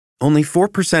Only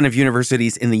 4% of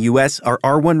universities in the U.S. are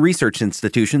R1 research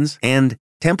institutions, and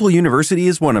Temple University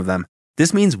is one of them.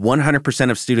 This means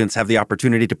 100% of students have the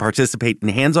opportunity to participate in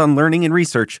hands-on learning and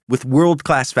research with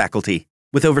world-class faculty.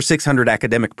 With over 600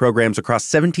 academic programs across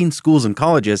 17 schools and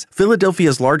colleges,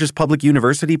 Philadelphia's largest public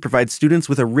university provides students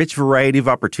with a rich variety of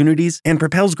opportunities and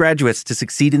propels graduates to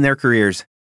succeed in their careers.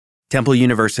 Temple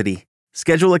University.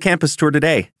 Schedule a campus tour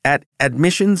today at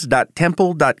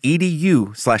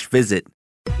admissions.temple.edu/visit.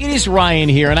 It is Ryan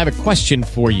here, and I have a question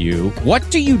for you. What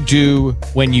do you do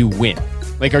when you win?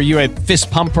 Like, are you a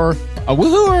fist pumper, a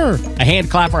woo-hooer, a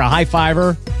hand clapper, a high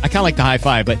fiver? I kind of like the high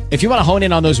five, but if you want to hone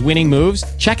in on those winning moves,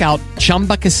 check out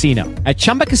Chumba Casino. At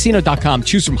ChumbaCasino.com,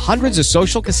 choose from hundreds of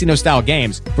social casino-style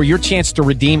games for your chance to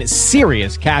redeem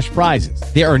serious cash prizes.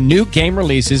 There are new game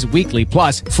releases weekly,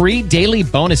 plus free daily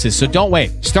bonuses. So don't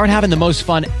wait. Start having the most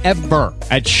fun ever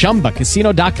at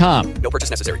ChumbaCasino.com. No purchase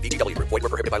necessary. VGW. Void where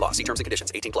prohibited by law. See terms and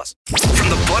conditions. 18+. From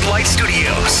the Bud Light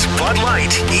Studios, Bud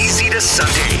Light, easy to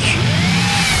Sunday.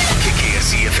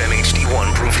 KKSE FM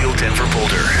HD1, Broomfield, Denver,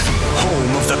 Boulder.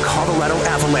 Home of the Colorado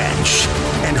Avalanche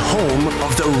and home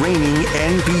of the reigning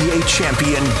NBA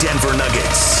champion Denver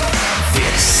Nuggets.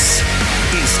 This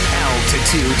is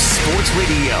Altitude Sports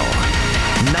Radio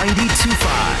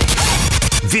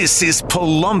 92.5. This is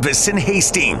Columbus and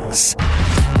Hastings. You're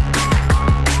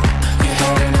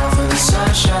heading out for the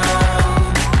sunshine.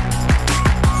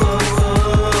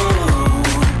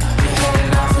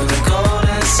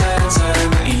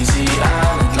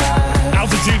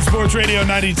 Sports Radio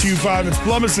 92.5. It's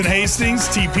Columbus and Hastings,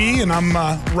 TP, and I'm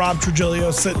Rob Trujillo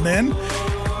sitting in.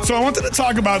 So I wanted to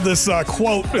talk about this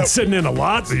quote. Been sitting in a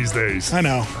lot these days. I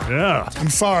know. Yeah. I'm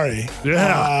sorry.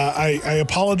 Yeah. I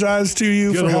apologize to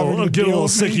you for having to get a deal little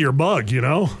with sick me. of your bug, you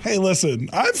know? Hey, listen,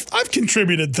 I've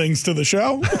contributed things to the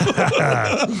show.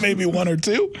 Maybe one or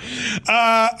two.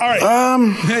 All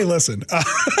right. Hey, listen.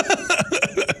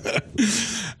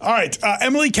 All right.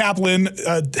 Emily Kaplan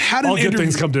had an All good interview.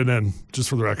 things come to an end, just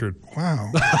for the record.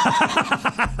 Wow.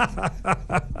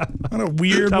 What a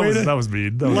weird way to... That was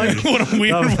mean. That was mean. What a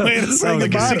weird way to say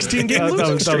goodbye. 16-game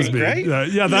losing streak, right?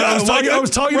 I was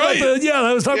talking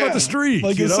about the streak.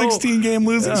 Like a 16-game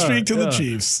losing streak to the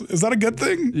Chiefs. Is that a good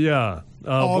thing? Yeah.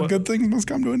 All good things must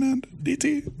come to an end,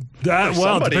 DT?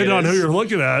 Depending on who you're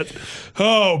looking at.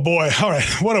 Oh, boy. All right.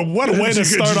 What a way to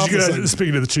start off the segment.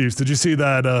 Speaking of the Chiefs, did you see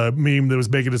that meme that was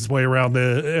making its way around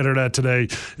the internet today?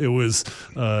 It was,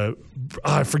 I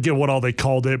forget what all they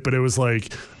called it, but it was like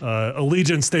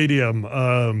Allegiant Stadium,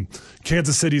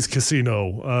 Kansas City's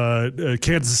casino,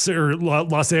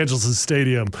 Los Angeles'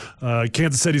 stadium,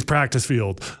 Kansas City's practice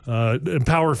field,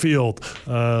 Empower Field,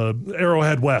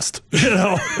 Arrowhead West. You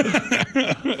know.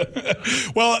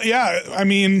 Well, yeah. I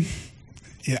mean.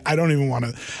 Yeah, I don't want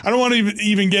to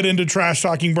even get into trash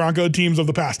talking Bronco teams of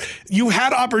the past. You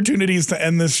had opportunities to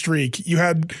end this streak. You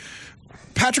had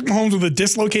Patrick Mahomes with a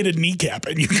dislocated kneecap,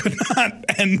 and you could not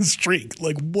end the streak.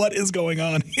 Like, what is going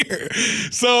on here?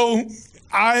 So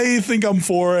I think I'm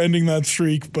for ending that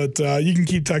streak, but you can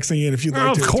keep texting in if you'd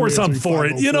like to. Of course I'm for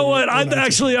it. You know what?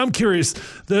 I'm curious.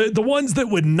 The ones that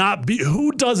would not be,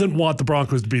 who doesn't want the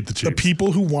Broncos to beat the Chiefs? The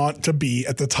people who want to be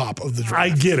at the top of the draft. I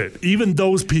get it. Even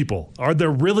those people. Are there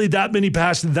really that many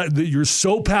passionate, that you're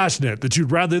so passionate that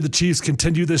you'd rather the Chiefs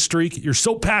continue this streak? You're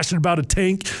so passionate about a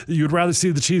tank that you'd rather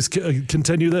see the Chiefs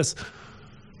continue this?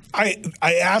 I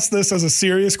asked this as a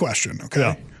serious question, okay?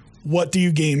 Yeah. What do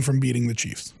you gain from beating the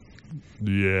Chiefs?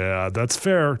 Yeah, that's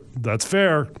fair. That's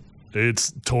fair.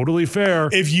 It's totally fair.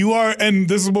 If you are, and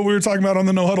this is what we were talking about on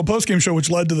the No Huddle postgame show,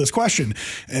 which led to this question.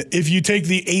 If you take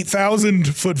the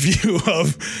 8,000-foot view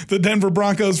of the Denver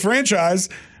Broncos franchise,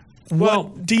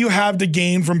 what do you have to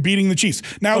gain from beating the Chiefs?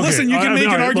 Now, listen, you can make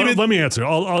an argument. Let me answer.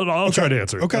 I'll try to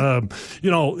answer. Okay.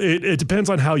 It depends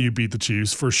on how you beat the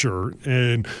Chiefs for sure.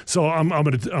 And so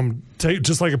I'm take,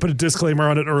 just like I put a disclaimer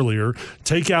on it earlier.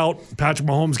 Take out Patrick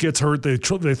Mahomes gets hurt. They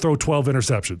throw 12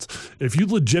 interceptions. If you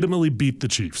legitimately beat the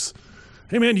Chiefs,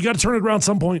 hey, man, you got to turn it around at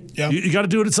some point. Yeah. You got to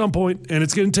do it at some point, and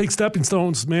it's going to take stepping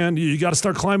stones, man. You got to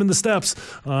start climbing the steps,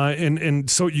 and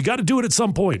so you got to do it at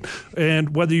some point.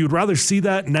 And whether you'd rather see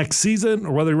that next season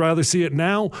or whether you'd rather see it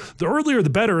now, the earlier the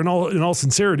better. In all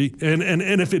sincerity, and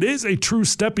if it is a true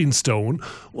stepping stone,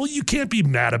 well, you can't be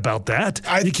mad about that.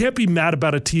 You can't be mad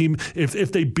about a team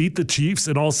if they beat the Chiefs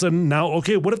and all of a sudden now,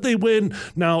 okay, what if they win?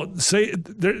 Now, say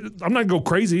I'm not going to go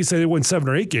crazy. Say they win 7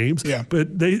 or 8 games,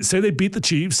 but they say they beat the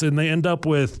Chiefs and they end up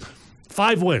with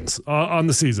 5 wins on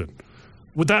the season.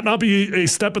 Would that not be a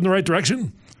step in the right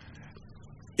direction?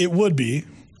 It would be.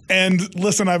 And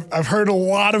listen, I've heard a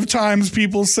lot of times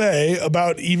people say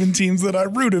about even teams that I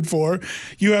rooted for,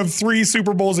 you have 3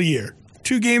 Super Bowls a year.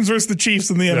 2 games versus the Chiefs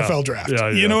in the NFL draft.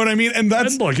 You know what I mean? And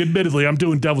that's look, admittedly, I'm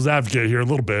doing devil's advocate here a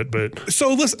little bit, but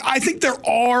so listen, I think there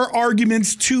are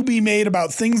arguments to be made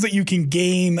about things that you can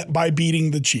gain by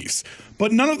beating the Chiefs,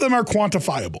 but none of them are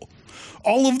quantifiable.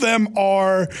 All of them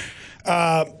are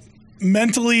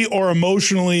mentally or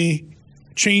emotionally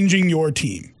changing your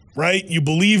team, right? You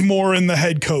believe more in the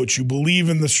head coach. You believe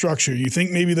in the structure. You think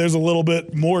maybe there's a little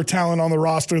bit more talent on the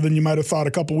roster than you might have thought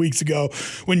a couple weeks ago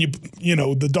when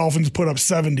the Dolphins put up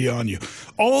 70 on you.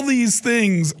 All these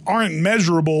things aren't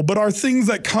measurable, but are things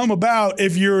that come about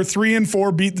if you're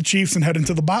 3-4, beat the Chiefs, and head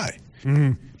into the bye.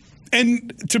 Mm-hmm.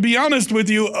 And to be honest with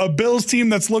you, a Bills team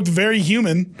that's looked very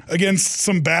human against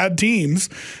some bad teams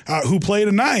who play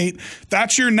tonight,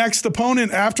 that's your next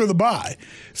opponent after the bye.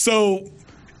 So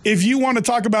if you want to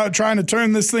talk about trying to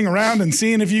turn this thing around and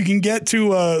seeing if you can get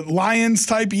to a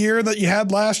Lions-type year that you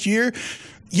had last year,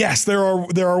 yes, there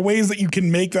are ways that you can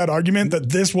make that argument that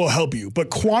this will help you.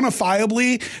 But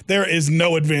quantifiably, there is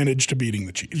no advantage to beating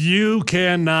the Chiefs. You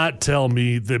cannot tell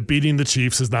me that beating the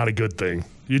Chiefs is not a good thing.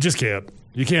 You just can't.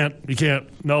 You can't.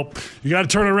 Nope. You got to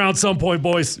turn it around at some point,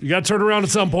 boys. You got to turn it around at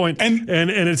some point. And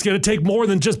it's going to take more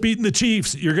than just beating the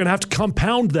Chiefs. You're going to have to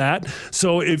compound that.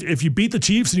 So if you beat the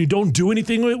Chiefs and you don't do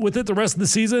anything with it the rest of the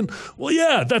season, well,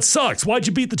 yeah, that sucks. Why'd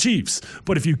you beat the Chiefs?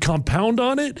 But if you compound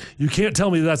on it, you can't tell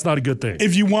me that's not a good thing.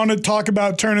 If you want to talk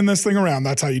about turning this thing around,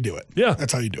 that's how you do it. Yeah.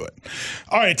 That's how you do it.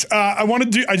 All right. I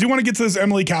do want to get to this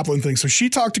Emily Kaplan thing. So she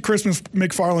talked to Chris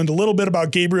McFarland a little bit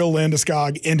about Gabriel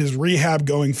Landeskog and his rehab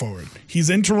going forward. He's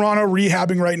in Toronto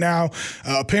rehabbing right now.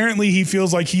 Apparently, he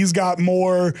feels like he's got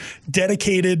more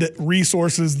dedicated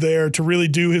resources there to really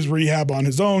do his rehab on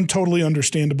his own. Totally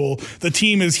understandable. The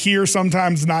team is here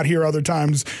sometimes, not here other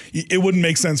times. It wouldn't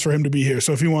make sense for him to be here.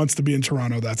 So if he wants to be in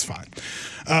Toronto, that's fine.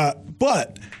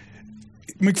 But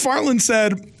McFarland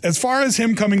said, as far as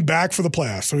him coming back for the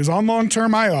playoffs, so he's on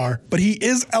long-term IR, but he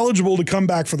is eligible to come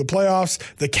back for the playoffs.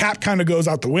 The cap kind of goes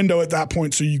out the window at that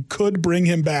point, so you could bring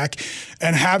him back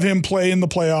and have him play in the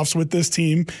playoffs with this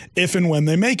team if and when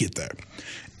they make it there.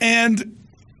 And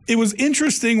it was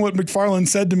interesting what McFarland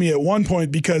said to me at one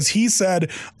point, because he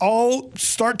said, I'll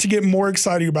start to get more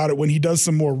excited about it when he does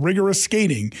some more rigorous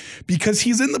skating, because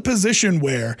he's in the position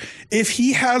where if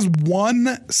he has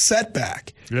one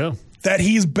setback, that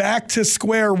he's back to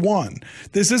square one.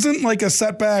 This isn't like a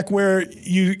setback where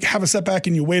you have a setback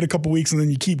and you wait a couple weeks and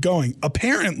then you keep going.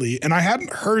 Apparently, and I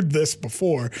hadn't heard this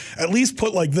before, at least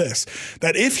put like this,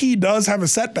 that if he does have a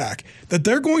setback, that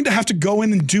they're going to have to go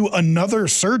in and do another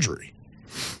surgery.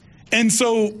 And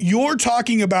so you're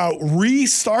talking about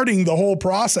restarting the whole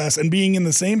process and being in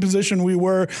the same position we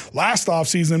were last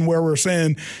offseason, where we're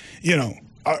saying,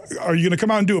 are you going to come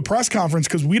out and do a press conference?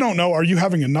 Because we don't know. Are you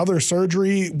having another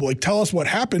surgery? Like, tell us what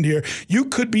happened here. You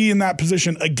could be in that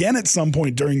position again at some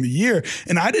point during the year.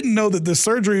 And I didn't know that this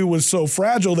surgery was so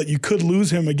fragile that you could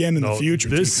lose him again in the future.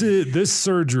 This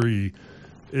surgery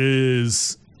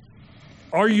is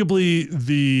arguably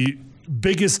the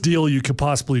biggest deal you could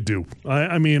possibly do.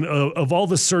 I mean, of all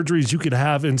the surgeries you could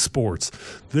have in sports,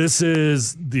 this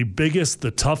is the biggest,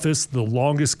 the toughest, the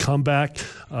longest comeback.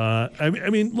 I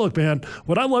mean, look, man,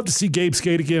 would I love to see Gabe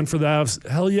skate again for the Avs?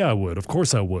 Hell yeah, I would. Of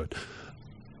course I would.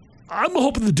 I'm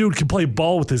hoping the dude can play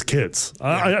ball with his kids.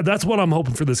 That's what I'm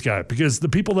hoping for this guy, because the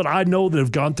people that I know that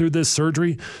have gone through this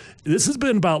surgery, this has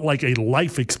been about like a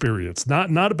life experience,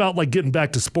 not about like getting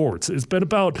back to sports. It's been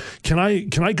about, can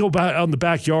I go back out in the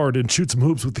backyard and shoot some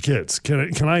hoops with the kids?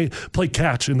 Can I play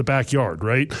catch in the backyard,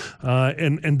 right?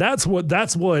 And that's what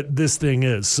this thing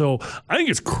is. So I think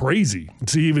it's crazy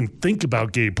to even think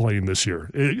about Gabe playing this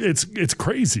year. It's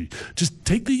crazy. Just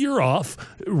take the year off,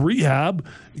 rehab,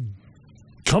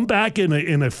 come back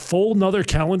in a full another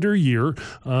calendar year,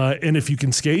 and if you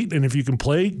can skate and if you can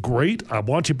play, great. I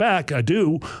want you back. I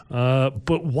do.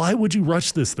 But why would you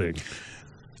rush this thing?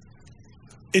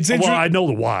 Well, I know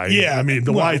the why. Yeah, I mean,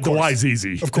 the why is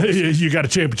easy. Of course. You got a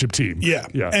championship team. Yeah.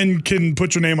 And can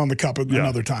put your name on the cup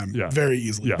another time very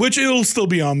easily. Which it'll still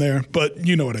be on there, but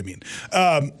you know what I mean.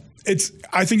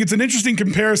 I think it's an interesting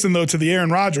comparison, though, to the Aaron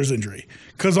Rodgers injury,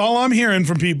 because all I'm hearing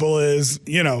from people is,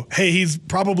 hey, he's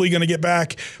probably going to get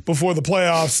back before the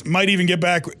playoffs, might even get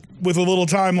back with a little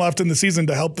time left in the season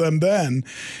to help them then.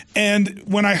 And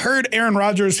when I heard Aaron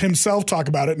Rodgers himself talk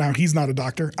about it, now he's not a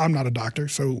doctor, I'm not a doctor,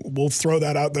 so we'll throw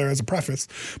that out there as a preface.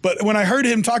 But when I heard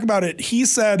him talk about it, he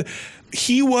said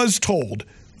he was told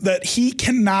that he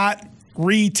cannot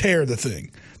re-tear the thing.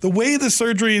 The way the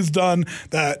surgery is done,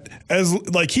 that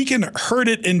he can hurt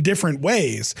it in different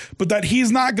ways, but that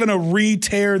he's not going to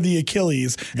re-tear the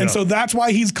Achilles. And so that's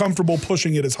why he's comfortable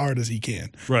pushing it as hard as he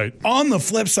can. Right. On the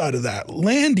flip side of that,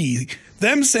 Landy,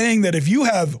 them saying that if you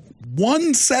have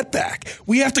one setback,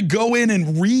 we have to go in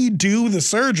and redo the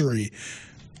surgery.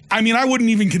 I mean, I wouldn't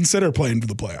even consider playing for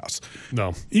the playoffs.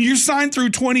 No. You're signed through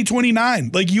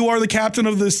 2029. Like, you are the captain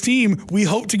of this team. We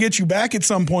hope to get you back at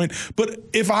some point. But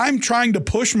if I'm trying to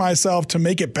push myself to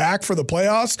make it back for the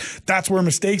playoffs, that's where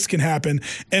mistakes can happen.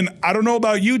 And I don't know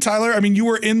about you, Tyler. I mean, you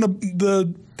were in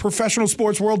the professional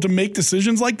sports world to make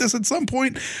decisions like this at some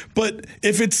point. But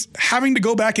if it's having to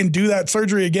go back and do that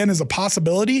surgery again is a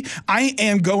possibility, I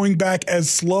am going back as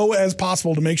slow as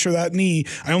possible to make sure that knee,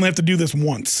 I only have to do this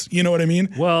once. You know what I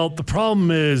mean? Well, the problem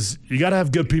is you got to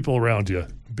have good people around you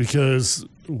because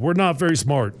we're not very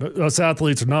smart. Us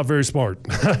athletes are not very smart.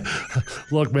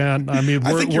 Look, man, I mean,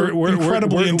 we're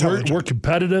incredibly intelligent. We're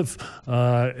competitive,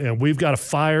 and we've got a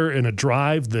fire and a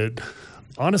drive that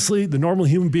honestly, the normal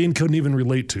human being couldn't even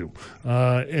relate to.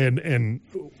 And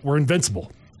we're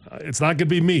invincible. It's not going to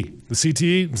be me. The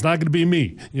CTE, it's not going to be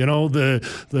me. You know, the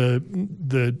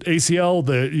ACL,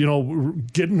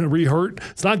 getting re-hurt,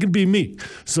 it's not going to be me.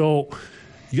 So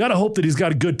you got to hope that he's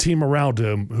got a good team around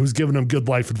him who's giving him good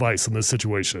life advice in this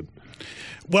situation.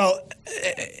 Well,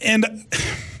 and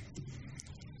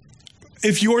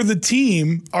if you're the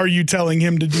team, are you telling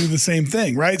him to do the same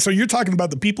thing, right? So you're talking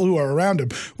about the people who are around him,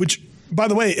 which, by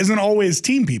the way, isn't always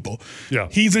team people. Yeah.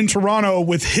 He's in Toronto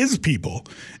with his people.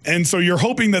 And so you're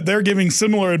hoping that they're giving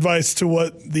similar advice to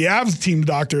what the Avs team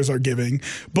doctors are giving.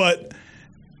 But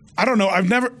I don't know. I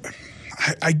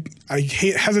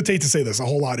hesitate to say this a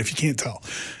whole lot if you can't tell.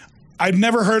 I've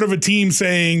never heard of a team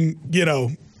saying,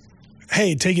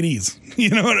 hey, take it easy. You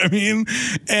know what I mean?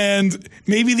 And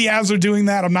maybe the Avs are doing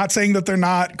that. I'm not saying that they're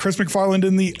not. Chris McFarland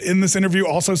in this interview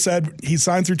also said he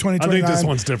signed through 2029. I think this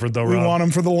one's different, though, We Rob. want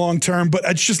him for the long term, but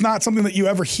it's just not something that you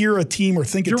ever hear a team or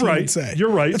think a team would say. You're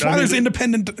right. That's why there's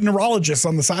independent neurologists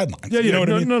on the sidelines. Yeah, you know what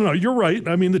I mean? No, you're right.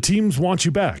 I mean, the teams want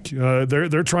you back.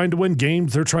 They're trying to win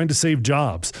games. They're trying to save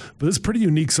jobs. But it's a pretty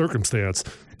unique circumstance.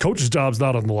 Coach's job's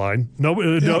not on the line.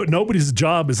 Nobody's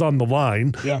job is on the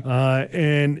line. Yeah.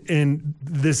 And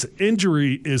this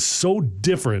injury is so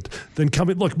different than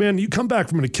coming. Look, man, you come back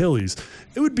from an Achilles.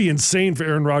 It would be insane for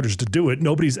Aaron Rodgers to do it.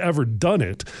 Nobody's ever done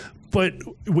it. But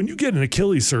when you get an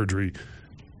Achilles surgery,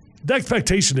 the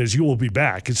expectation is you will be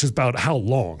back. It's just about how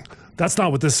long. That's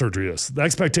not what this surgery is. The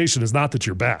expectation is not that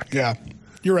you're back. Yeah.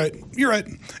 You're right.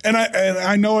 And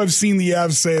I know I've seen the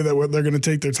Avs say that they're going to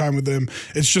take their time with them.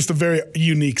 It's just a very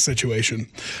unique situation.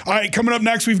 All right, coming up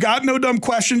next, we've got No Dumb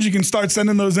Questions. You can start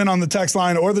sending those in on the text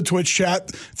line or the Twitch chat,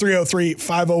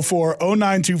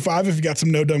 303-504-0925 if you got some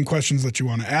No Dumb Questions that you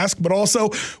want to ask. But also,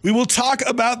 we will talk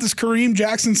about this Kareem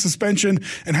Jackson suspension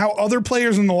and how other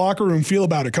players in the locker room feel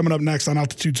about it coming up next on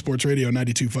Altitude Sports Radio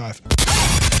 92.5.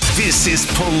 This is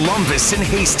Columbus and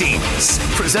Hastings,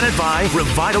 presented by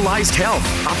Revitalized Health.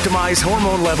 Optimize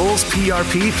hormone levels,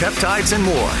 PRP, peptides, and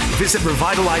more. Visit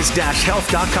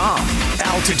revitalize-health.com.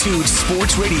 Altitude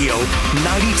Sports Radio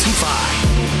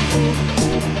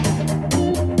 92.5.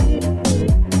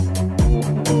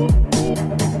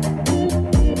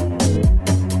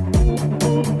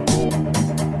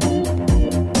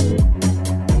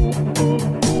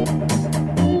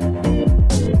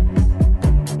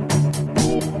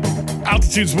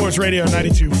 Altitude Sports Radio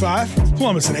 92.5.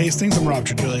 Columbus and Hastings. I'm Rob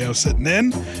Trujillo sitting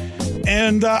in.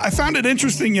 And I found it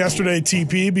interesting yesterday,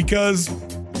 TP, because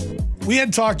we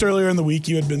had talked earlier in the week.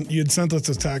 You had sent us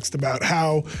a text about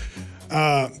how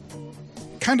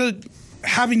kind of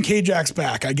having K-Jax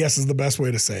back, I guess is the best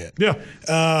way to say it. Yeah.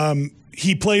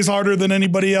 He plays harder than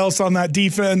anybody else on that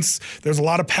defense. There's a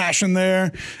lot of passion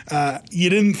there. You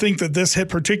didn't think that this hit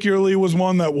particularly was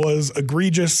one that was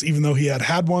egregious, even though he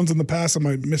had ones in the past. Am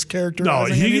I mischaracterizing? No,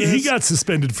 he got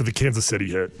suspended for the Kansas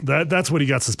City hit. That's what he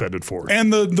got suspended for.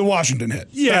 And the Washington hit.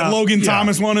 Yeah. That Logan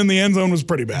Thomas one in the end zone was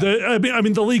pretty bad. I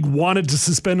mean, the league wanted to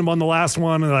suspend him on the last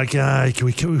one, and like,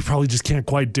 we probably just can't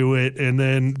quite do it. And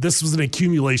then this was an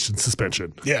accumulation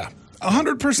suspension. Yeah.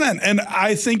 100%. And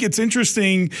I think it's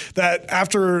interesting that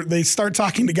after they start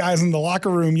talking to guys in the locker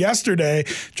room yesterday,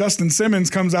 Justin Simmons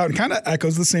comes out and kind of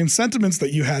echoes the same sentiments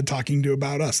that you had talking to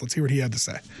about us. Let's hear what he had to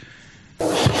say.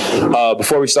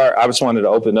 Before we start, I just wanted to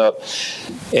open up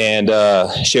and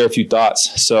share a few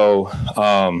thoughts. So,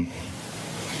 talking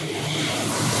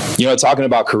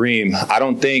about Kareem, I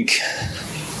don't think –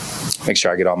 make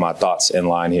sure I get all my thoughts in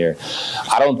line here.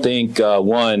 I don't think,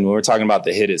 when we're talking about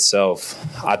the hit itself,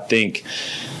 I think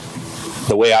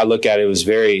the way I look at it was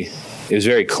very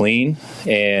clean.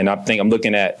 And I think I'm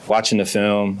looking at watching the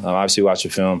film, obviously watch the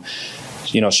film,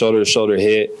 shoulder to shoulder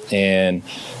hit. And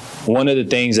one of the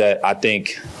things that I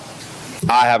think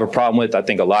I have a problem with, I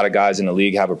think a lot of guys in the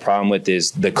league have a problem with,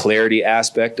 is the clarity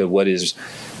aspect of what is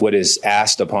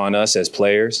asked upon us as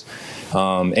players.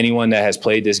 Anyone that has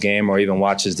played this game or even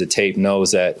watches the tape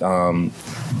knows that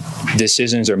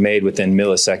decisions are made within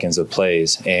milliseconds of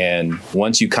plays. And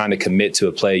once you kind of commit to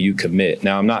a play, you commit.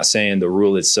 Now, I'm not saying the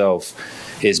rule itself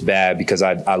is bad, because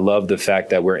I love the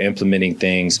fact that we're implementing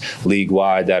things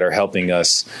league-wide that are helping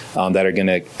us, that are going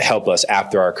to help us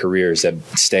after our careers, that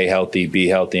stay healthy, be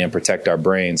healthy, and protect our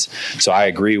brains. So I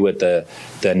agree with the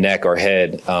neck or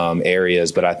head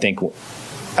areas, but I think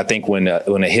when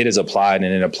a hit is applied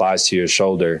and it applies to your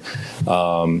shoulder,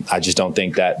 I just don't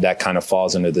think that kind of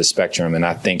falls into the spectrum. And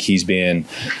I think he's being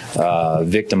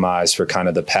victimized for kind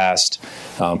of the past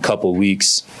couple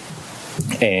weeks.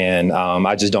 And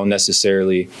I just don't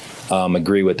necessarily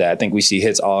agree with that. I think we see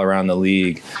hits all around the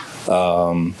league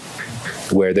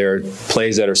where there are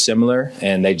plays that are similar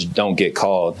and they just don't get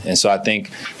called. And so I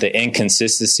think the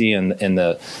inconsistency and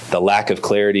the lack of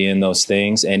clarity in those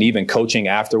things, and even coaching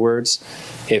afterwards,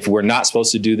 if we're not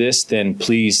supposed to do this, then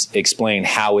please explain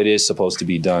how it is supposed to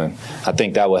be done. I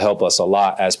think that will help us a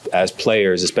lot as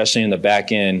players, especially in the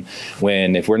back end.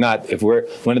 One of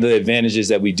the advantages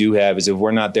that we do have is if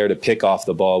we're not there to pick off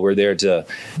the ball, we're there to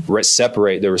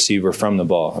separate the receiver from the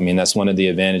ball. I mean, that's one of the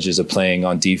advantages of playing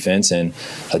on defense, and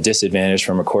a disadvantage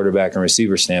from a quarterback and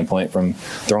receiver standpoint from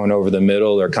throwing over the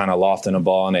middle or kind of lofting a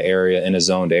ball in a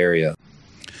zoned area.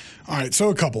 All right, so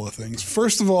a couple of things.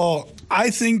 First of all, I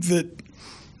think that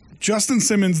Justin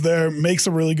Simmons there makes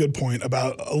a really good point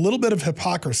about a little bit of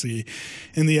hypocrisy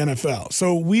in the NFL.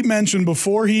 So we mentioned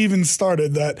before he even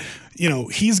started that,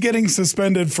 he's getting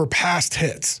suspended for past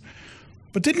hits.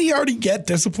 But didn't he already get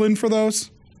disciplined for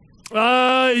those?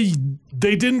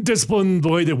 They didn't discipline the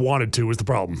way they wanted to, was the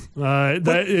problem.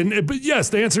 But yes,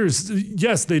 the answer is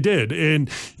yes, they did. And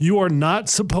you are not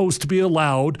supposed to be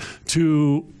allowed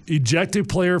to eject a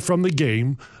player from the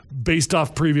game based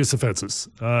off previous offenses.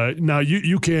 Now,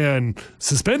 you can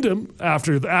suspend him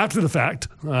after the fact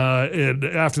and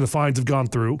after the fines have gone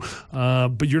through,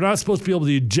 but you're not supposed to be able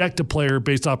to eject a player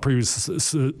based off previous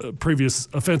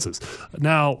offenses.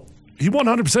 Now, he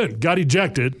 100% got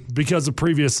ejected because of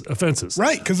previous offenses.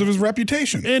 Right, because of his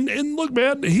reputation. And look,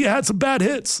 man, he had some bad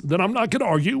hits that I'm not going to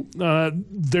argue.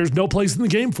 There's no place in the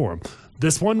game for him.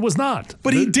 This one was not.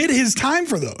 But he did his time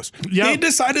for those. Yeah. They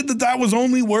decided that was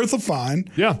only worth a fine.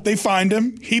 Yeah. They fined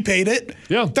him. He paid it.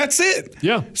 Yeah. That's it.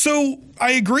 Yeah. So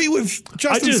I agree with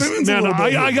Justin Simmons a little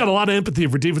bit. I got a lot of empathy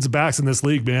for defensive backs in this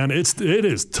league, man. It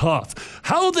is tough.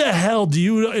 How the hell do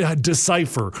you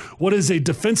decipher what is a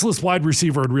defenseless wide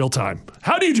receiver in real time?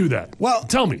 How do you do that? Well,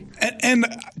 tell me. And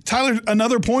Tyler,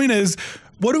 another point is,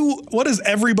 what does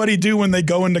everybody do when they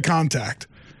go into contact?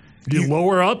 You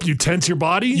lower up, you tense your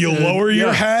body. You lower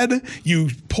your head, you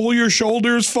pull your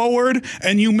shoulders forward,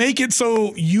 and you make it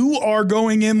so you are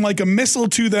going in like a missile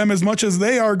to them as much as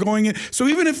they are going in. So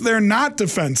even if they're not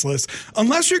defenseless,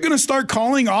 unless you're going to start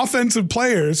calling offensive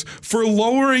players for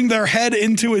lowering their head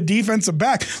into a defensive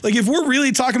back, like if we're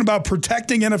really talking about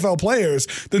protecting NFL players,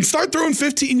 then start throwing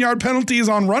 15-yard penalties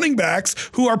on running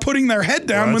backs who are putting their head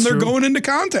down when they're going into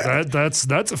contact.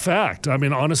 That's a fact. I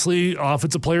mean, honestly,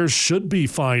 offensive players should be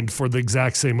fined for the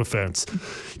exact same offense.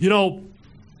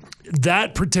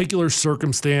 That particular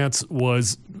circumstance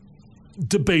was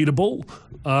debatable.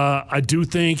 I do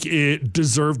think it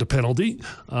deserved a penalty.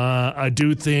 I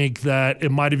do think that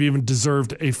it might have even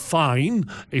deserved a fine,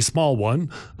 a small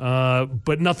one,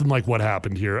 but nothing like what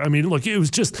happened here. I mean, look, it was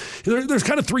just, there's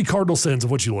kind of three cardinal sins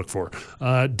of what you look for.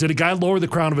 Did a guy lower the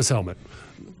crown of his helmet?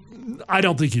 I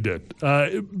don't think he did.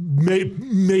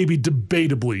 Maybe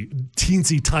debatably,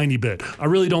 teensy tiny bit. I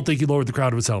really don't think he lowered the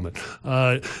crown of his helmet.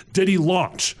 Did he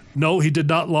launch? No, he did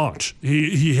not launch.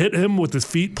 He hit him with his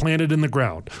feet planted in the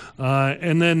ground.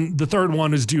 And then the third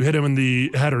one is, do you hit him in the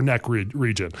head or neck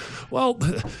region? Well,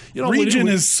 region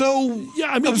is so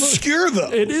obscure,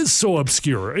 though. It is so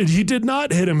obscure. He did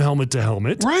not hit him helmet to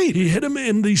helmet. Right. He hit him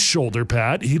in the shoulder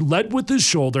pad. He led with his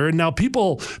shoulder, and now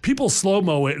people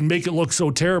slow-mo it and make it look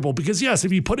so terrible because, yes,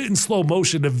 if you put it in slow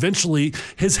motion, eventually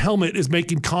his helmet is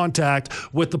making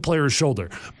contact with the player's shoulder.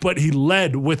 But he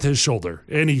led with his shoulder,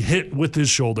 and he hit with his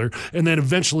shoulder, and then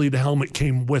eventually the helmet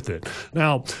came with it.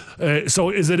 Now, so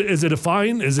is it a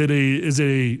fine? Is it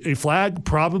a flag?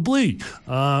 Probably.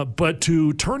 But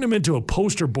to turn him into a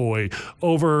poster boy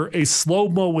over a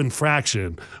slow-mo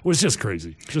infraction was just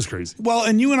crazy. Just crazy. Well,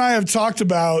 and you and I have talked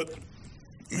about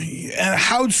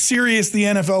how serious the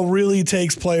NFL really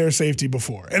takes player safety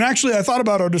before. And actually, I thought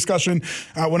about our discussion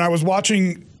when I was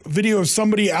watching video of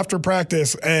somebody after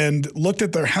practice and looked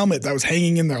at their helmet that was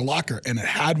hanging in their locker, and it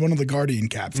had one of the Guardian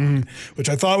caps on it, which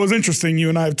I thought was interesting. You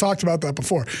and I have talked about that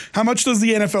before. How much does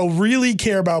the NFL really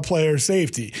care about player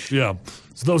safety? Yeah.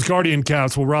 So those Guardian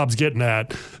caps, what Rob's getting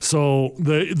at. So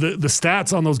the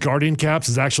stats on those Guardian caps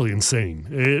is actually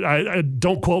insane. I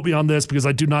don't quote me on this because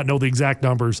I do not know the exact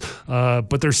numbers,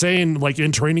 but they're saying like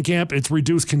in training camp, it's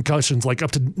reduced concussions like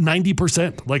up to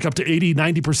 90%, like up to 80,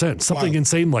 90%, something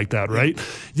insane like that, right?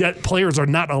 Yet players are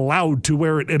not allowed to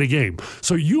wear it in a game.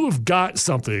 So you have got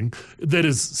something that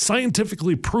is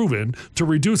scientifically proven to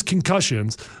reduce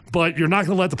concussions, but you're not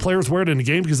going to let the players wear it in a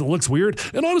game because it looks weird.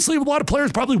 And honestly, a lot of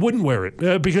players probably wouldn't wear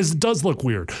it because it does look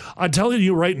weird. I'm telling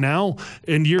you right now,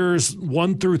 in years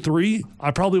 1 through 3,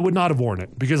 I probably would not have worn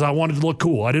it because I wanted to look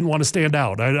cool. I didn't want to stand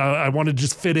out. I wanted to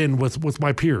just fit in with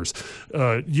my peers.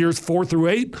 Years 4 through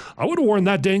 8, I would have worn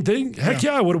that dang thing. Heck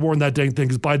yeah, I would have worn that dang thing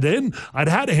because by then I'd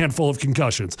had a handful of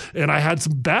concussions and I had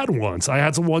some bad ones. I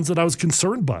had some ones that I was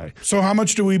concerned by. So how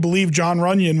much do we believe John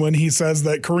Runyon when he says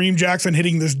that Kareem Jackson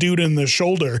hitting this dude in the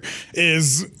shoulder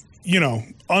is,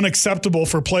 unacceptable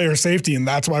for player safety, and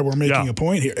that's why we're making a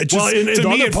point here? It just, to me, the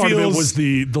other part of it was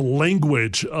the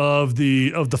language of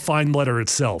the fine letter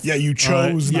itself. Yeah, you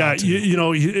chose not to.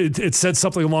 It said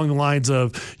something along the lines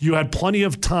of you had plenty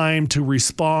of time to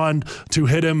respond to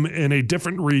hit him in a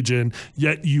different region,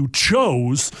 yet you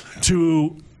chose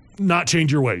to not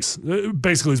change your ways,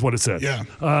 basically is what it said.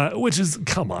 Yeah. Which is,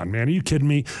 come on, man. Are you kidding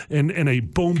me? In a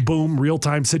boom,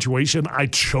 real-time situation, I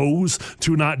chose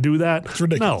to not do that? It's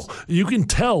ridiculous. No. You can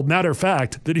tell, matter of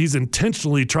fact, that he's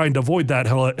intentionally trying to avoid that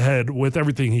head with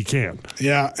everything he can.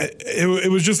 Yeah. It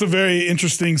was just a very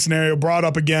interesting scenario brought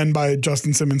up again by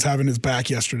Justin Simmons having his back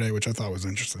yesterday, which I thought was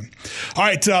interesting. All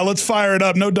right, let's fire it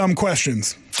up. No dumb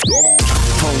questions.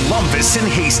 Columbus and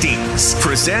Hastings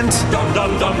present No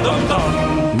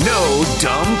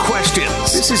Dumb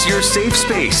Questions. This is your safe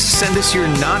space. Send us your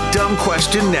not dumb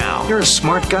question now. You're a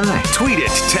smart guy. Tweet it,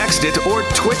 text it, or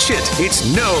Twitch it. It's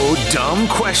No Dumb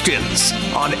Questions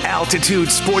on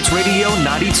Altitude Sports Radio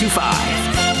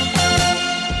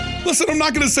 92.5. Listen, I'm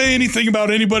not going to say anything about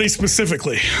anybody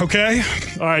specifically, okay?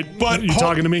 All right, but you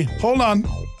talking to me? Hold on.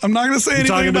 I'm not going to say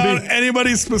anything about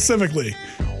anybody specifically.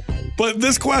 But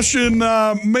this question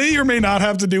may or may not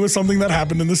have to do with something that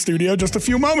happened in the studio just a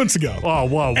few moments ago. Oh,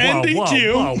 wow. Andy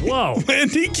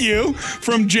Q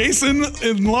from Jason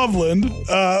in Loveland.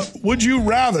 Would you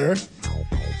rather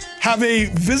have a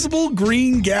visible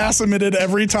green gas emitted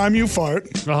every time you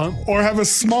fart, or have a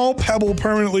small pebble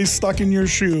permanently stuck in your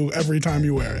shoe every time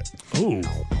you wear it? Ooh.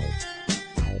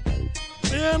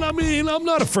 Man, I mean, I'm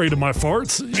not afraid of my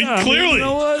farts. Yeah, clearly, you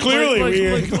know what?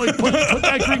 clearly, put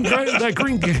that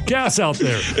green gas out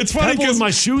there. It's funny because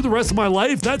my shoe the rest of my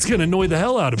life, that's gonna annoy the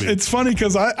hell out of me. It's funny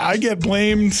because I get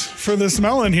blamed for the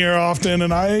smell in here often,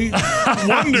 and I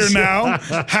wonder now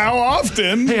how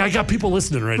often. Hey, I got people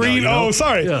listening right now. Oh,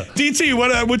 sorry, yeah.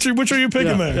 DT. Which are you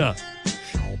picking there? Yeah.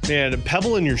 Man, a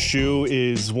pebble in your shoe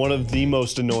is one of the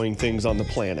most annoying things on the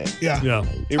planet. Yeah.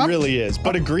 It really is.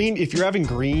 But if you're having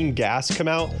green gas come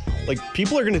out, like,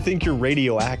 people are going to think you're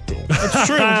radioactive. That's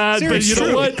true. But you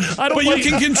know what? You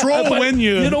can control when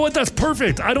you... You know what? That's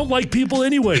perfect. I don't like people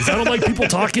anyways. I don't like people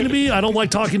talking to me. I don't like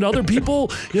talking to other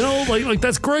people. Like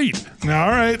that's great. All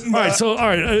right. All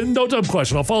right. No dumb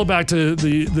question. I'll follow back to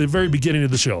the very beginning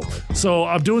of the show. So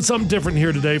I'm doing something different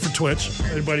here today for Twitch.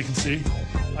 Everybody can see.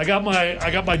 I got my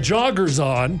joggers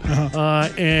on,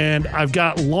 and I've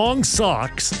got long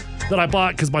socks that I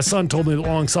bought because my son told me that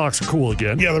long socks are cool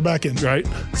again. Yeah, they're back in. Right?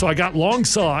 So I got long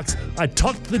socks. I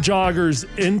tucked the joggers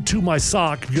into my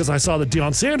sock because I saw that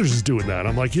Deion Sanders is doing that.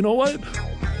 I'm like, you know what?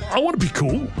 I want to be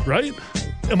cool, right?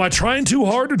 Am I trying too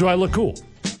hard or do I look cool?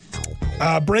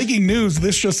 Breaking news,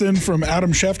 this just in from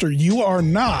Adam Schefter. You are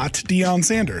not Deion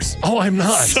Sanders. Oh, I'm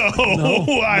not. So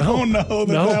I don't know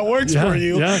that works for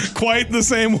you quite the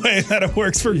same way that it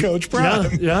works for Coach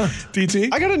Prime. Yeah. DT?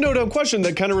 I got a no dumb question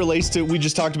that kind of relates to, we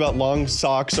just talked about long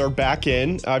socks are back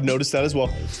in. I've noticed that as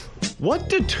well. What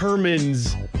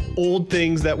determines old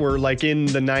things that were like in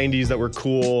the 90s that were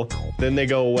cool, then they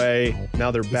go away, now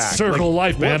they're back? Circle of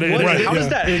life, man. How does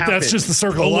that happen? That's just the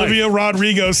circle of life. Olivia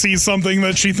Rodrigo sees something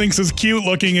that she thinks is cute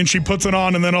looking and she puts it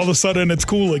on, and then all of a sudden it's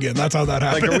cool again. That's how that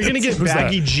happens. Like, are we going to get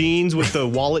baggy jeans with the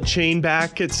wallet chain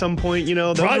back at some point?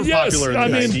 Those were popular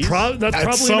in the 90s. That's at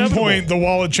probably some inevitable. point, the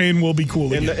wallet chain will be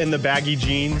cool again. In the baggy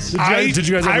jeans? Did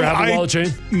you guys ever have a wallet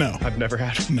chain? No. I've never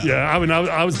had one. No. Yeah, I mean,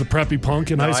 I was the preppy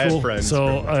punk in high school. I had friends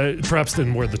so preps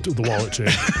didn't wear the the wallet chain.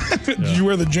 Did you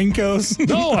wear the Jinkos?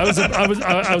 No, I was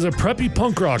a preppy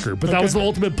punk rocker, but that was the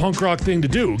ultimate punk rock thing to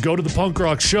do. Go to the punk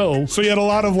rock show. So you had a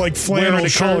lot of like flannel wearing a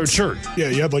collared shirts. shirt. Yeah,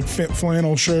 you had like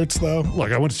flannel shirts though.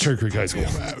 Look, I went to Cherry Creek High School.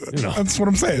 That's what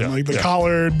I'm saying. Like the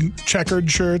collared,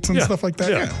 checkered shirts and stuff like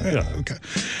that. Yeah. Okay.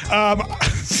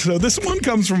 So this one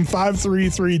comes from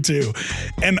 5332,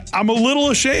 and I'm a little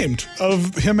ashamed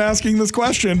of him asking this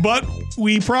question, but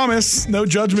we promise no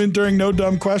judgment during No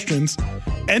Dumb Questions.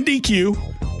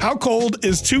 NDQ, how cold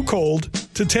is too cold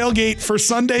to tailgate for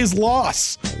Sunday's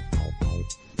loss?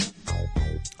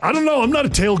 I don't know. I'm not a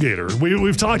tailgater.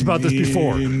 We've talked about this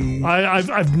before.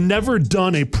 I've never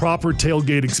done a proper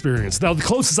tailgate experience. Now the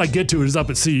closest I get to it is up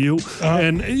at CU,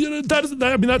 and that's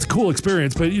a cool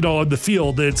experience. But on the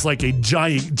field, it's like a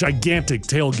gigantic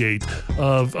tailgate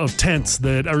of tents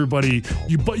that everybody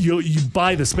you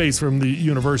buy the space from the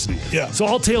university. Yeah. So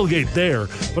I'll tailgate there,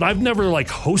 but I've never like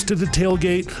hosted a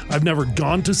tailgate. I've never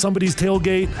gone to somebody's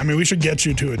tailgate. I mean, we should get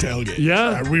you to a tailgate.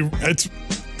 Yeah.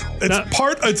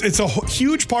 It's a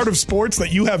huge part of sports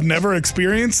that you have never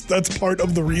experienced. That's part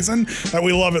of the reason that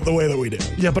we love it the way that we do.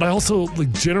 Yeah, but I also,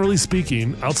 like, generally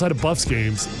speaking, outside of Buffs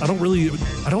games, I don't really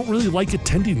like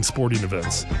attending sporting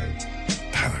events.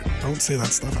 Tyler, don't say that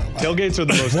stuff out loud. Tailgates are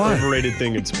the most overrated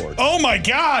thing in sports. Oh my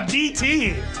God,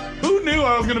 DT! Who knew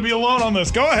I was going to be alone on this?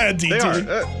 Go ahead, DT. They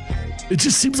are. It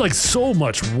just seems like so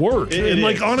much work. And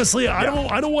like, honestly, I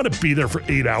don't want to be there for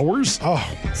 8 hours. Oh,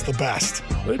 it's the best.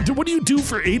 What do you do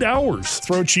for 8 hours?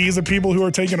 Throw cheese at people who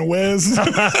are taking a whiz.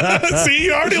 See,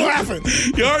 you're already laughing.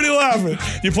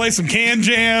 You play some can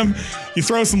jam. You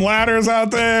throw some ladders out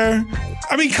there.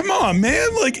 I mean, come on,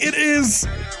 man. Like, it is...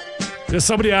 Yeah,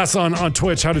 somebody asked on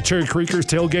Twitch, how do Cherry Creekers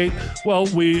tailgate? Well,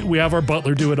 we have our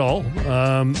butler do it all.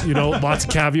 Lots of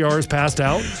caviar is passed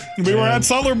out. We were at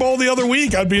Sutler Bowl the other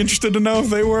week. I'd be interested to know if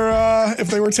they were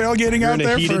tailgating out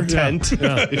there. You're in a heated tent.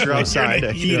 If you're outside,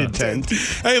 a heated tent.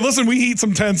 Hey, listen, we heat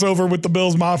some tents over with the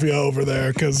Bills Mafia over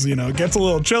there because it gets a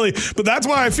little chilly. But that's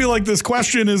why I feel like this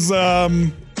question is.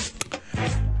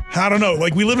 I don't know.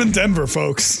 Like, we live in Denver,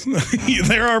 folks.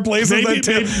 There are places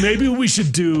maybe we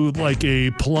should do like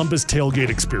a Columbus tailgate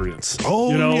experience.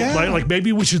 Oh, yeah. Like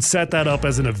maybe we should set that up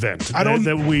as an event.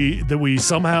 That we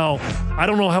somehow. I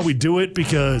don't know how we do it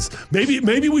because maybe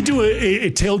we do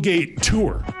a tailgate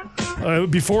tour.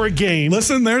 Before a game.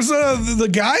 Listen, there's the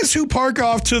guys who park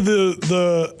off to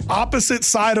the opposite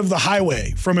side of the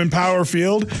highway from Empower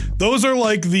Field. Those are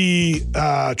like the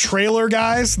trailer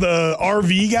guys, the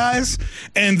RV guys,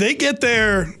 and they get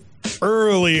there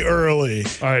early. All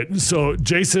right, so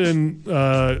Jason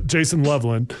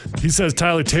Loveland, he says,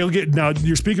 Tyler, tailgate. Now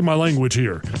you're speaking my language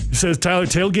here. He says, Tyler,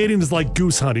 tailgating is like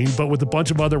goose hunting, but with a bunch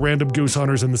of other random goose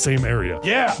hunters in the same area.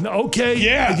 Yeah. Okay.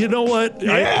 Yeah. You know what?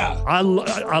 Yeah. I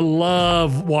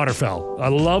love waterfowl. I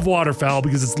love waterfowl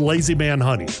because it's lazy man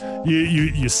hunting.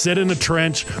 You sit in a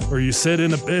trench or you sit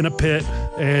in a pit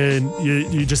and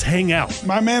you just hang out.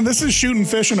 My man, this is shooting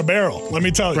fish in a barrel. Let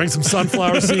me tell you. Bring some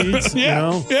sunflower seeds.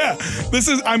 Yeah. This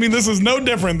is no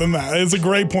different than that. It's a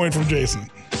great point from Jason.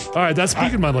 All right, that's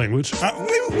speaking my language.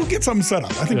 Maybe we'll get something set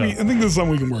up. I think this is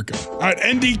something we can work on. All right,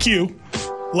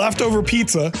 NDQ, leftover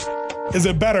pizza. Is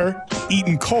it better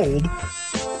eaten cold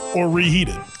or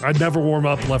reheated? I'd never warm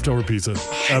up leftover pizza,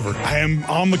 ever. I am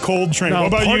on the cold train. What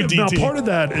about you, DT? Now, part of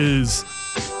that is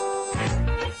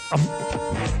I'm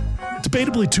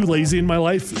debatably too lazy in my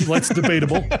life. That's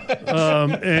debatable.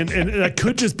 And that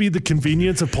could just be the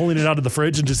convenience of pulling it out of the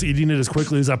fridge and just eating it as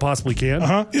quickly as I possibly can.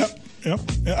 Yep.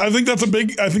 I think that's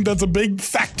a big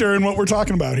factor in what we're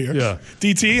talking about here. Yeah.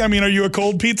 DT, I mean, are you a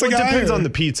cold pizza guy? It depends on the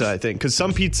pizza, I think, because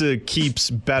some pizza keeps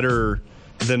better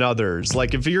than others.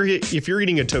 Like if you're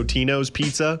eating a Totino's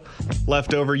pizza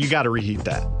leftover, you got to reheat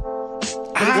that.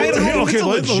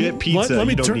 Legit pizza.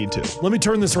 You don't need to. Let me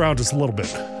turn this around just a little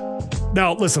bit.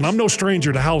 Now, listen, I'm no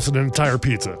stranger to housing an entire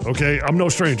pizza, okay? I'm no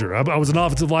stranger. I was an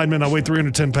offensive lineman. I weighed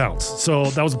 310 pounds. So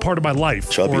that was a part of my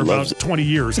life for about 20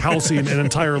 years, housing an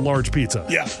entire large pizza.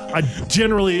 Yeah.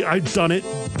 I've done it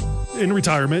in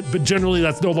retirement, but generally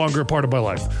that's no longer a part of my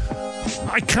life.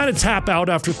 I kind of tap out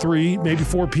after 3, maybe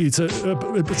 4 pizza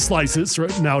slices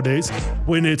nowadays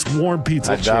when it's warm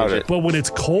pizza. I doubt it. But when it's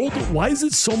cold, why is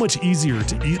it so much easier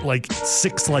to eat like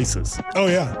 6 slices? Oh,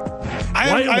 yeah.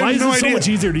 Why is it so much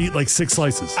easier to eat like 6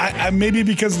 slices? Maybe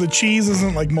because the cheese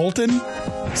isn't like molten,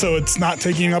 so it's not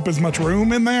taking up as much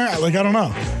room in there. I don't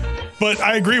know. But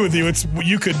I agree with you.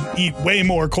 You could eat way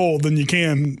more cold than you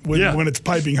can when it's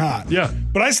piping hot. Yeah.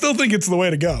 But I still think it's the way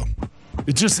to go.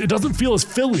 It doesn't feel as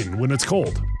filling when it's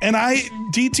cold. And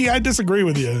DT, I disagree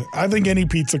with you. I think any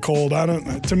pizza cold,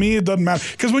 to me, it doesn't matter.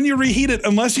 Because when you reheat it,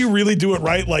 unless you really do it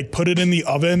right, like put it in the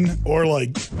oven or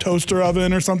like toaster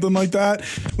oven or something like that,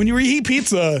 when you reheat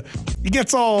pizza, it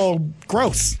gets all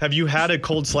gross. Have you had a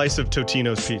cold slice of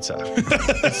Totino's pizza?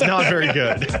 It's not very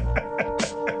good.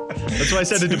 That's why I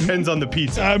said it depends on the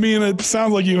pizza. I mean, it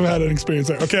sounds like you've had an experience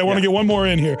there. Okay, I want to get one more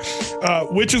in here.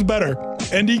 Which is better?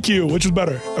 NDQ, which is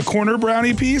better? A corner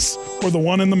brownie piece or the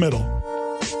one in the middle?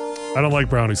 I don't like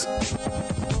brownies.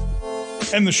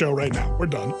 End the show right now. We're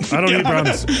done. I don't eat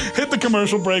brownies. Hit the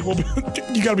commercial break. You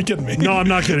got to be kidding me. No, I'm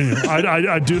not kidding you.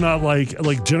 I do not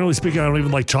like generally speaking, I don't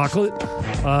even like chocolate.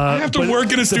 I have to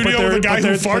work in a studio with a guy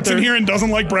who farts in here and doesn't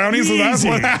like brownies, so that's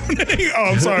what's happening. Oh,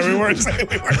 I'm sorry. We weren't saying.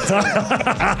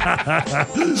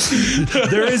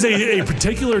 There is a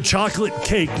particular chocolate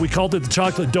cake. We called it the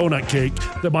chocolate donut cake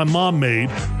that my mom made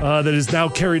that is now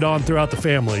carried on throughout the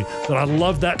family. That I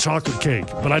love that chocolate cake,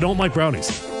 but I don't like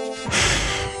brownies.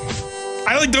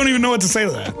 I don't even know what to say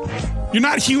to that. You're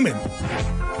not human.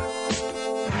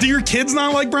 Do your kids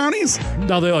not like brownies?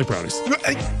 No, they like brownies.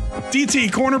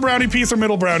 DT, corner brownie piece or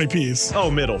middle brownie piece?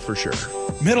 Oh, middle for sure.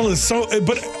 Middle is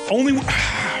but only.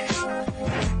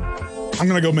 I'm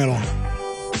gonna go middle.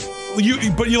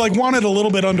 But you like want it a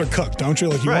little bit undercooked, don't you?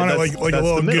 Like you want it like a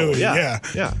little gooey. Yeah.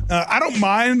 I don't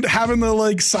mind having the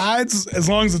like sides as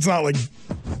long as it's not like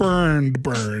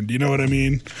burned. You know what I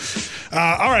mean?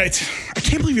 All right. I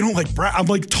can't believe you don't like I'm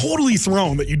like totally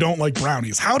thrown that you don't like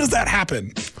brownies. How does that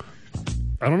happen?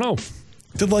 I don't know.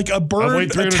 Did like a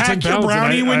bird attack your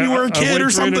brownie when you were a kid or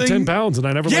something? I weighed 10 pounds and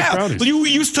I never liked brownies. You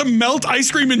used to melt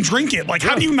ice cream and drink it. Like,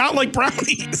 how do you not like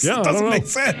brownies? Yeah, it doesn't make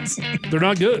sense. They're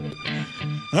not good.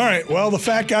 All right, well, the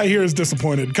fat guy here is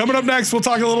disappointed. Coming up next, we'll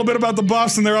talk a little bit about the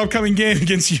Buffs and their upcoming game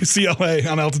against UCLA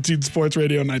on Altitude Sports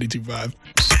Radio 92.5.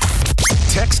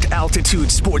 Text Altitude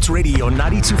Sports Radio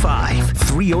 92.5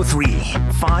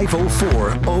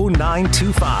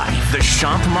 303-504-0925. The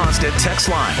Champ Mazda text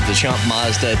line. The Champ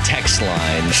Mazda text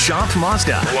line. Champ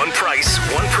Mazda. One price,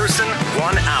 one person,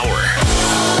 1 hour.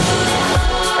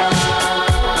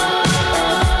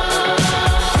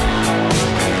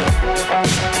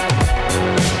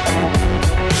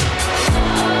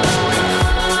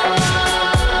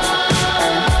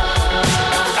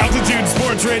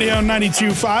 Radio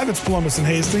 92.5. It's Columbus and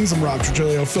Hastings. I'm Rob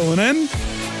Trujillo filling in.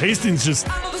 Hastings just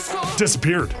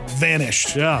disappeared.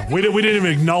 Vanished. Yeah, we didn't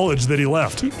even acknowledge that he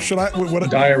left. Should I?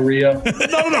 What? Diarrhea.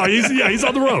 No. He's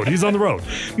on the road. He's on the road.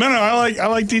 No. I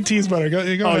like DT's better. Go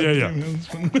ahead. Yeah.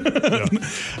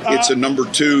 It's a number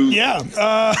 2. Yeah.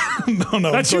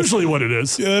 No. That's usually what it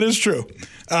is. Yeah, that is true.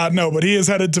 No, but he is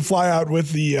headed to fly out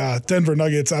with the Denver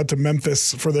Nuggets out to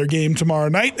Memphis for their game tomorrow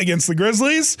night against the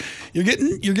Grizzlies. You're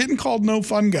getting called no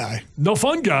fun guy. No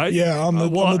fun guy? Yeah, on the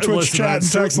Twitch chat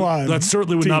and text line. That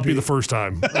certainly would not be the first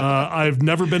time. I've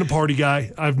never been a party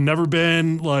guy. I've never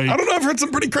been like. I don't know. I've heard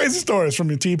some pretty crazy stories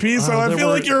from you, TP. So I feel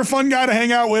like you're a fun guy to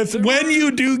hang out with when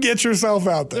you do get yourself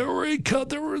out there.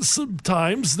 There were some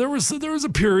times. There was a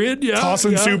period. Yeah,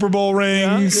 tossing Super Bowl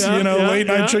rings. Late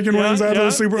night chicken wings after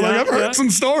the Super Bowl. I've heard some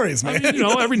stories, man. I mean,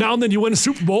 every now and then you win a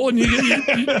Super Bowl and you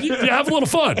have a little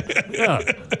fun. Yeah.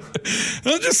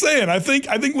 I'm just saying. I think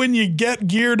when you get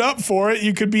geared up for it,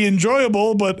 you could be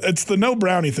enjoyable, but it's the no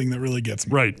brownie thing that really gets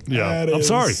me. Right. Yeah. I'm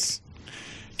sorry.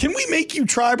 Can we make you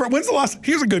try? When's the last?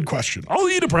 Here's a good question. I'll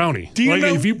eat a brownie. Do you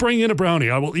know, if you bring in a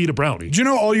brownie, I will eat a brownie. Do you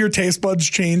know all your taste buds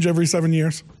change every 7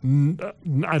 years?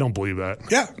 I don't believe that.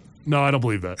 Yeah. No, I don't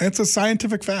believe that. It's a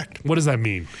scientific fact. What does that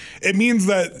mean? It means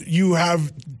that you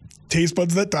have taste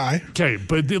buds that die. Okay,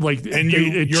 but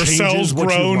your cells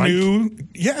grow new.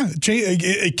 Yeah,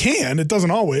 it can. It doesn't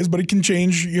always, but it can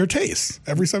change your taste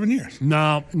every 7 years.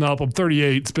 No, I'm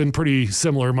 38. It's been pretty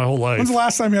similar my whole life. When's the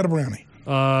last time you had a brownie?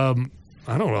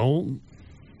 I don't know.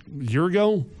 A year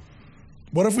ago?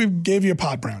 What if we gave you a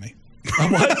pot brownie?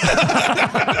 What?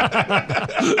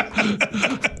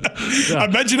 I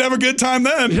bet you'd have a good time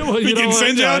then. Yeah, we can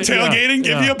send you out tailgating,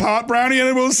 give you a pot brownie,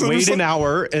 and we'll wait an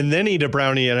hour and then eat a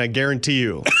brownie, and I guarantee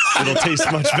you it'll taste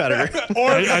much better.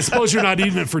 Or I suppose you're not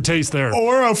eating it for taste there.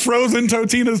 Or a frozen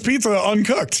Totino's pizza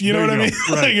uncooked. You know what I mean?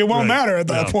 Right, it won't matter at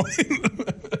that point.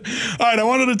 All right, I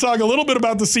wanted to talk a little bit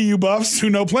about the CU Buffs, who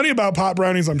know plenty about pot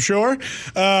brownies, I'm sure.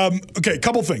 Okay, a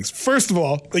couple things. First of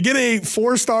all, they get a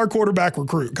 4-star quarterback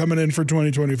recruit coming in for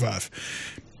 2025.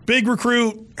 Big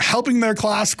recruit, helping their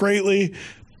class greatly,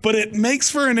 but it makes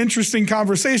for an interesting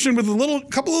conversation with a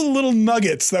couple of little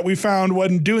nuggets that we found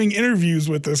when doing interviews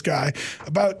with this guy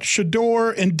about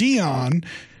Shador and Dion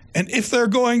and if they're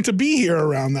going to be here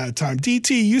around that time.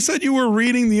 DT, you said you were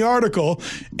reading the article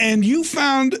and you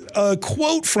found a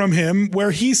quote from him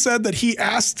where he said that he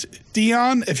asked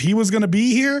Deion if he was going to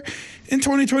be here in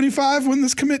 2025 when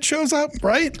this commit shows up,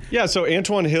 right? Yeah, so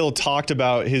Antoine Hill talked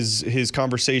about his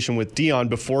conversation with Deion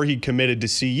before he committed to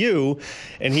CU,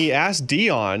 and he asked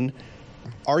Deion,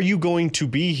 are you going to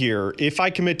be here? If I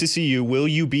commit to CU, will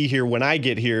you be here when I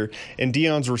get here? And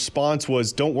Deion's response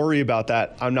was, don't worry about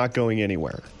that. I'm not going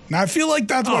anywhere. Now, I feel like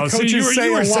that's what coaches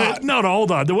say a lot. No,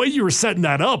 hold on. The way you were setting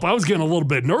that up, I was getting a little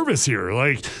bit nervous here.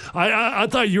 Like, I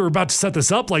thought you were about to set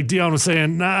this up like Deion was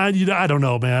saying, nah, I don't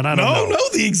know, man. I don't know. No,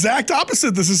 the exact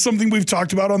opposite. This is something we've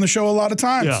talked about on the show a lot of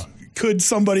times. Yeah. Could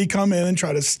somebody come in and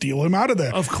try to steal him out of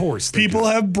there? Of course. People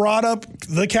have brought up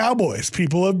the Cowboys.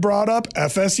 People have brought up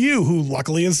FSU, who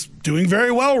luckily is doing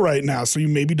very well right now, so you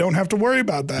maybe don't have to worry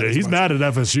about that. Yeah, he's mad at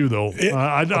FSU, though.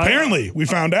 Apparently, we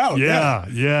found out.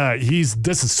 Yeah. He's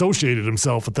disassociated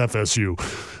himself with FSU.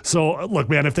 So, look,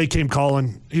 man, if they came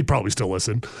calling, he'd probably still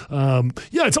listen.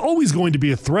 It's always going to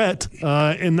be a threat,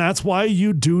 and that's why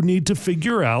you do need to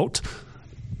figure out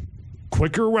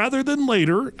quicker rather than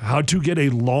later how to get a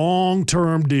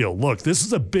long-term deal. Look, this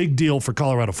is a big deal for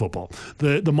Colorado football.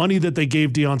 The money that they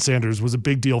gave Deion Sanders was a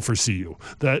big deal for CU.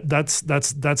 That's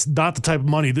not the type of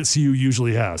money that CU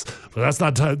usually has. But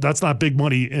that's not big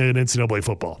money in NCAA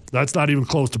football. That's not even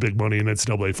close to big money in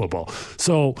NCAA football.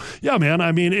 So, yeah, man,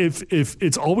 I mean, if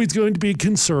it's always going to be a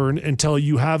concern until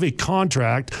you have a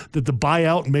contract that the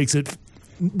buyout makes it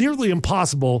nearly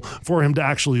impossible for him to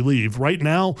actually leave. Right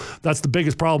now, that's the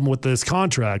biggest problem with this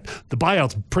contract. The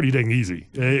buyout's pretty dang easy.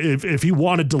 If he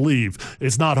wanted to leave,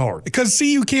 it's not hard. Because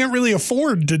CU can't really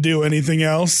afford to do anything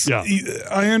else. Yeah.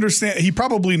 I understand. He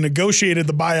probably negotiated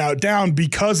the buyout down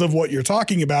because of what you're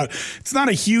talking about. It's not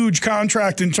a huge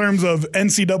contract in terms of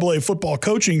NCAA football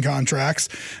coaching contracts.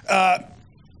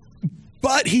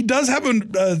 But he does have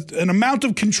an amount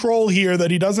of control here that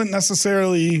he doesn't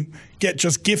necessarily get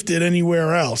just gifted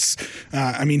anywhere else.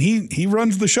 I mean, he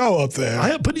runs the show up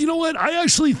there. But you know what? I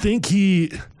actually think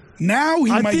he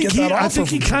might get that offer. I think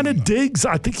he kind of digs.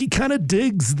 I think he kind of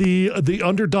digs the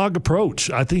underdog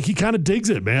approach. I think he kind of digs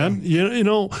it, man. Yeah. You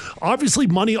know, obviously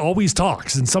money always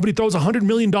talks, and somebody throws $100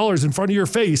 million in front of your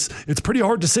face, it's pretty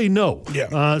hard to say no.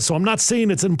 Yeah. So I'm not saying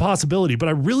it's an impossibility, but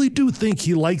I really do think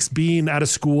he likes being at a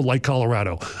school like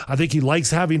Colorado. I think he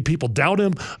likes having people doubt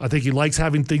him. I think he likes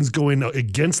having things going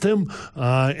against him,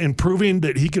 and proving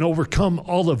that he can overcome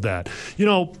all of that. You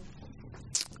know,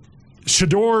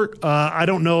 Shedeur, I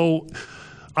don't know.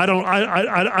 I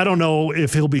don't know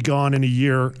if he'll be gone in a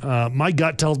year. My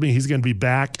gut tells me he's going to be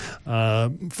back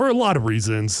for a lot of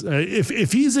reasons.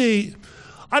 If he's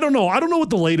I don't know. I don't know what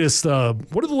the latest.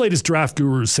 What are the latest draft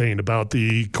gurus saying about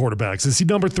the quarterbacks? Is he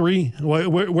number 3?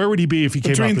 Where would he be if he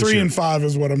came out between this 3 year? and 5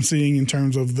 is what I'm seeing in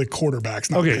terms of the quarterbacks.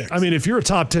 Not okay, picks. I mean, if you're a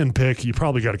top 10 pick, you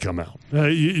probably got to come out.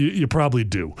 You probably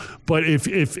do. But if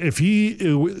it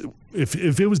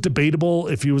was debatable,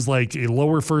 if he was like a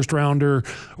lower first rounder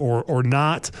or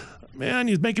not, man,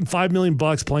 he's making $5 million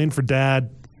playing for dad.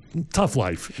 Tough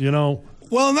life, you know.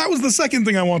 Well, and that was the second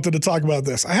thing I wanted to talk about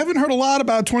this. I haven't heard a lot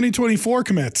about 2024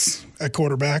 commits at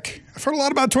quarterback. I've heard a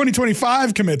lot about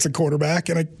 2025 commits at quarterback,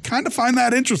 and I kind of find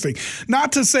that interesting.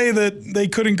 Not to say that they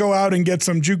couldn't go out and get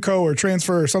some JUCO or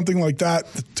transfer or something like that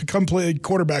to come play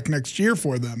quarterback next year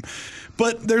for them.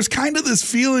 But there's kind of this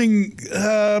feeling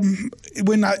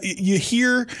when you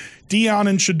hear Deion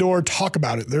and Shedeur talk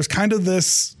about it, there's kind of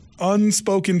this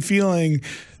unspoken feeling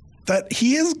that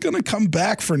he is going to come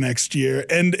back for next year.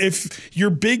 And if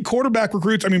your big quarterback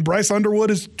recruits, I mean, Bryce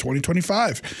Underwood is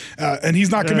 2025, and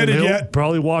he's not committed he'll yet.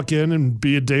 Probably walk in and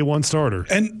be a day one starter.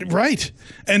 And right.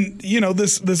 And, you know,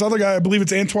 this other guy, I believe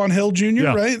it's Antoine Hill Jr.,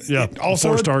 right? Yeah. Also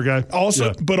four-star guy.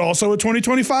 But also a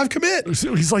 2025 commit.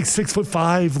 He's like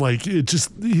 6'5". Like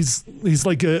he's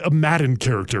like a Madden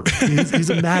character.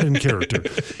 He's a Madden character.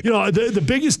 You know, the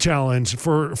biggest challenge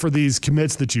for these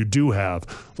commits that you do have,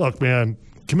 look, man,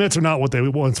 commits are not what they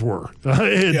once were.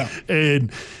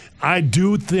 And I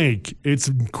do think it's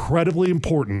incredibly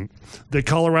important that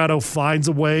Colorado finds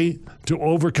a way to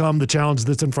overcome the challenge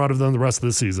that's in front of them the rest of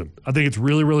the season. I think it's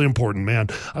really, really important, man.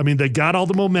 I mean, they got all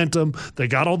the momentum, they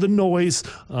got all the noise,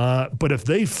 but if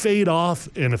they fade off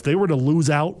and if they were to lose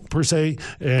out, per se,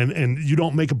 and you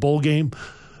don't make a bowl game,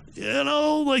 you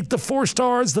know, like the 4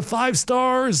 stars, the 5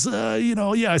 stars, you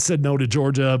know, I said no to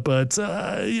Georgia, but,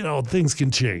 you know, things can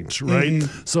change, right?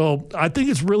 Mm-hmm. So I think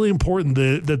it's really important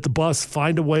that the Buffs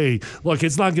find a way. Look,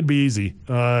 it's not going to be easy.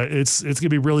 It's going to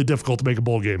be really difficult to make a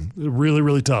bowl game. Really,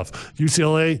 really tough.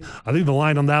 UCLA, I think the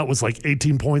line on that was like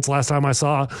 18 points last time I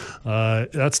saw.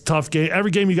 That's a tough game.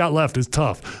 Every game you got left is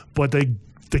tough, but they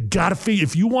They got to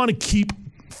if you want to keep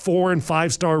 4 and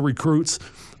 5 star recruits,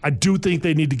 I do think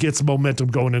they need to get some momentum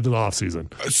going into the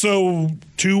offseason. So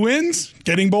 2 wins,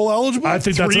 getting bowl eligible. I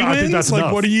think that's like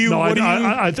enough. What do you?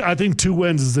 I think 2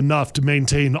 wins is enough to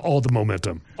maintain all the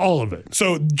momentum, all of it.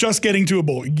 So just getting to a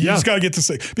bowl, you just got to get to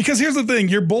 6. Because here's the thing: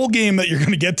 your bowl game that you're going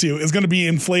to get to is going to be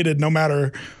inflated no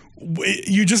matter.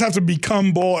 You just have to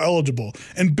become bowl eligible,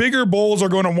 and bigger bowls are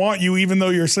going to want you, even though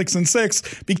you're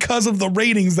 6-6, because of the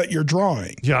ratings that you're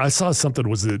drawing. Yeah, I saw something.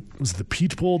 Was it the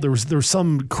Peach Bowl? There was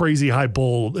some crazy high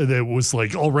bowl that was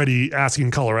like already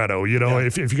asking Colorado.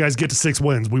 If you guys get to 6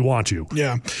 wins, we want you.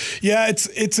 Yeah.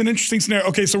 It's an interesting scenario.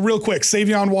 Okay, so real quick,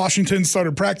 Savion Washington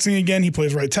started practicing again. He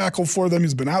plays right tackle for them.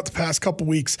 He's been out the past couple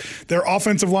weeks. Their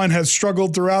offensive line has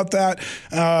struggled throughout that.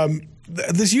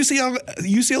 This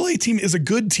UCLA team is a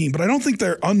good team, but I don't think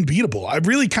they're unbeatable. I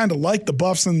really kind of like the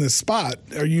Buffs in this spot.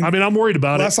 I'm worried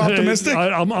about less optimistic?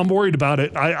 I'm worried about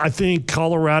it. I think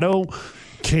Colorado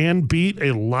can beat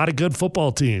a lot of good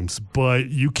football teams, but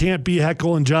you can't be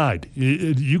Heckle and Jide.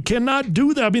 You cannot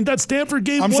do that. I mean, that Stanford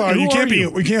game. I'm sorry, you can't be.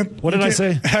 We can't. What did I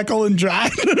say? Heckle and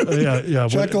Jide. Yeah.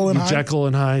 Jekyll and Hyde. Jekyll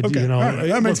and Hyde. Okay. Right.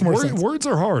 That makes more sense. Words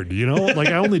are hard. Like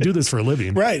I only do this for a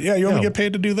living. Right. Yeah. You only get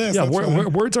paid to do this. Yeah.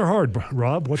 Words are hard.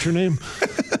 Rob, what's your name?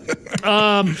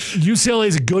 UCLA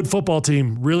is a good football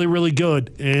team, really, really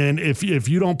good. And if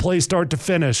you don't play start to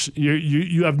finish,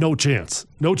 you have no chance.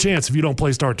 No chance if you don't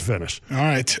play start to finish. All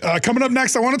right. Coming up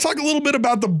next, I want to talk a little bit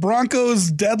about the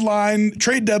Broncos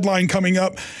trade deadline coming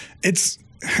up. It's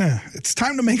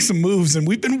time to make some moves, and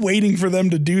we've been waiting for them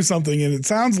to do something, and it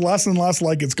sounds less and less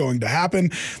like it's going to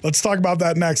happen. Let's talk about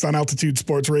that next on Altitude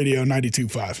Sports Radio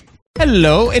 92.5.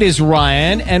 Hello, it is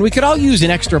Ryan, and we could all use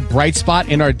an extra bright spot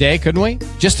in our day, couldn't we?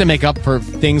 Just to make up for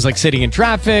things like sitting in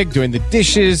traffic, doing the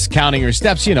dishes, counting your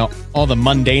steps, all the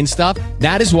mundane stuff.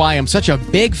 That is why I'm such a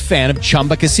big fan of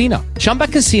Chumba Casino. Chumba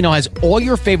Casino has all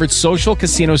your favorite social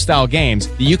casino-style games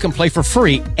that you can play for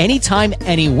free anytime,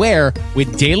 anywhere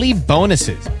with daily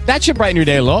bonuses. That should brighten your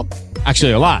day a little.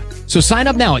 Actually, a lot. So sign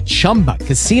up now at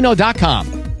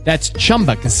ChumbaCasino.com. That's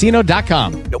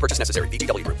ChumbaCasino.com. No purchase necessary.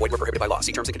 VGW Group. Void where prohibited by law.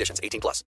 See terms and conditions. 18+.